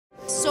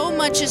So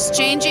much is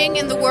changing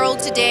in the world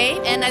today,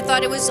 and I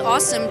thought it was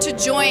awesome to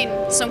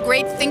join some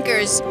great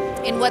thinkers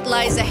in what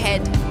lies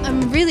ahead.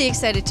 I'm really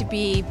excited to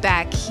be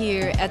back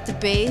here at the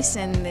base,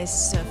 and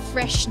this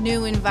fresh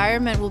new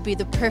environment will be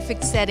the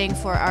perfect setting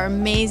for our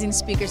amazing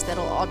speakers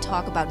that'll all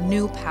talk about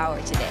new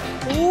power today.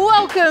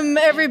 Welcome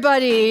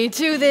everybody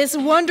to this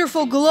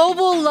wonderful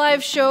global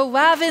live show,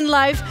 WAV in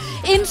Life,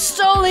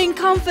 Installing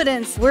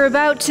Confidence. We're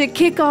about to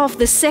kick off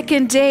the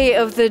second day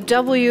of the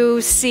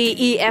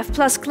WCEF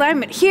Plus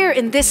Climate here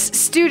in this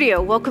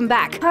studio. Welcome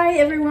back. Hi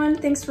everyone,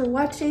 thanks for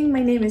watching.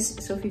 My name is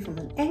Sofie from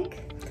Den Enk.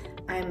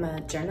 I'm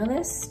a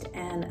journalist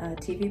and a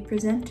TV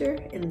presenter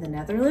in the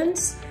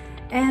Netherlands.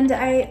 And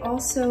I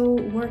also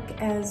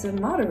work as a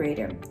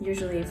moderator,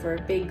 usually for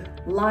big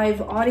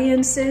live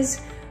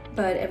audiences,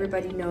 but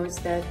everybody knows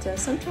that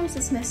sometimes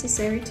it's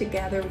necessary to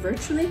gather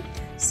virtually.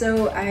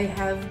 So I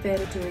have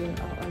been doing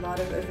a lot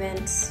of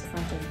events in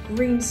front of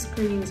green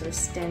screens or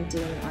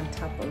standing on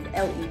top of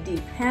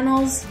LED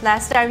panels.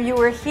 Last time you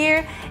were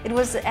here, it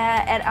was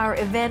at our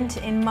event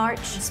in March,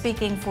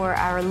 speaking for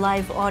our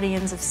live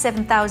audience of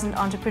 7,000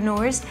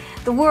 entrepreneurs.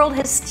 The world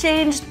has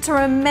changed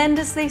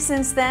tremendously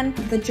since then.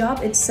 The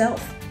job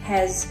itself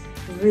has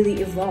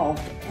really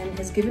evolved and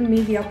has given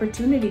me the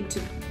opportunity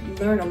to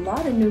learn a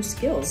lot of new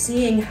skills.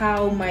 Seeing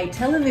how my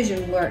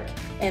television work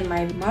and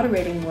my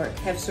moderating work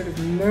have sort of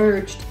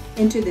merged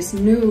into this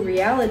new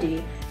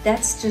reality,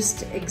 that's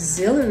just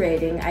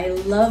exhilarating. I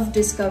love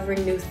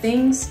discovering new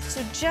things.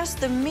 So just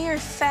the mere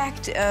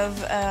fact of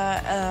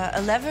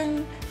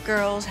 11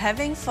 girls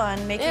having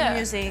fun, making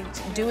music,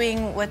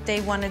 doing what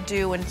they want to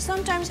do, and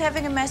sometimes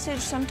having a message,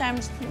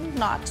 sometimes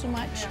not so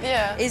much,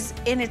 is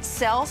in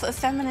itself a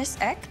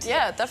feminist act.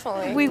 Yeah,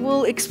 definitely. We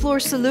will explore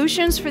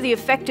solutions for the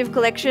effective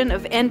collection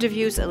of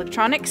end-of-use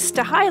electronics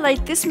to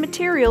highlight this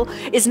material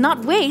is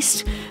not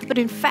waste, but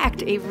in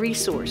fact a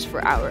resource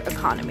for our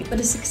economy. But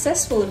a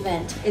successful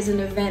event is an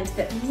event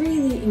that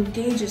really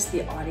engages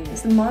the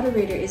audience. The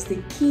moderator is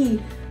the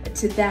key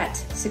to that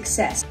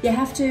success. You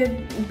have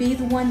to be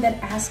the one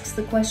that asks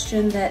the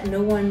question that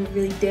no one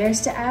really dares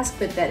to ask,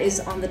 but that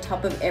is on the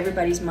top of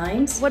everybody's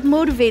minds. What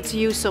motivates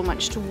you so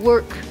much to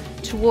work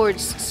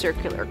towards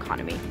circular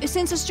economy?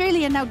 Since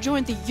Australia now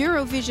joined the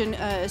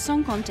Eurovision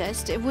Song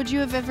Contest, would you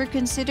have ever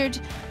considered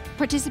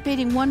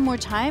participating one more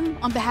time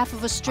on behalf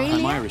of Australia?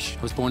 I'm Irish.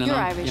 I was born in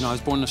Irish. You know, I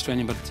was born in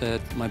Australia,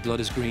 but my blood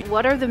is green.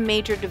 What are the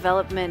major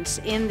developments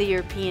in the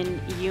European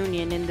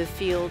Union in the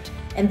field?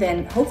 And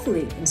then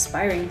hopefully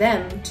inspiring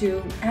them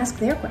to ask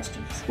their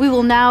questions. We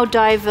will now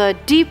dive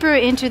deeper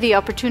into the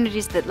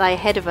opportunities that lie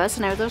ahead of us,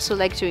 and I would also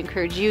like to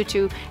encourage you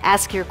to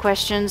ask your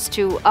questions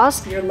to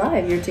us. You're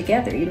live, you're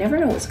together, you never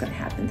know what's going to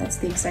happen. That's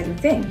the exciting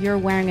thing. You're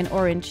wearing an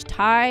orange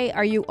tie.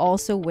 Are you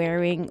also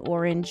wearing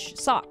orange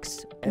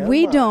socks? Oh,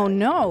 we don't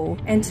know.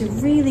 And to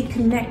really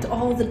connect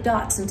all the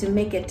dots and to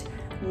make it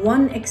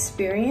one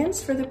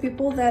experience for the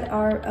people that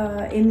are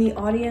in the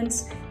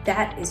audience,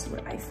 that is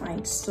what I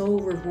find so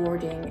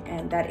rewarding,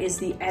 and that is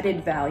the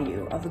added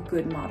value of a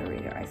good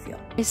moderator, I feel.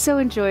 I so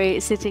enjoy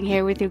sitting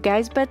here with you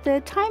guys, but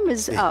the time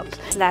is up.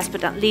 Last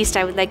but not least,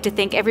 I would like to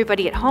thank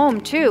everybody at home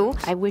too.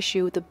 I wish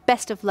you the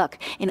best of luck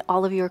in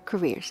all of your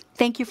careers.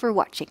 Thank you for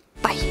watching.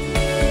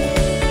 Bye.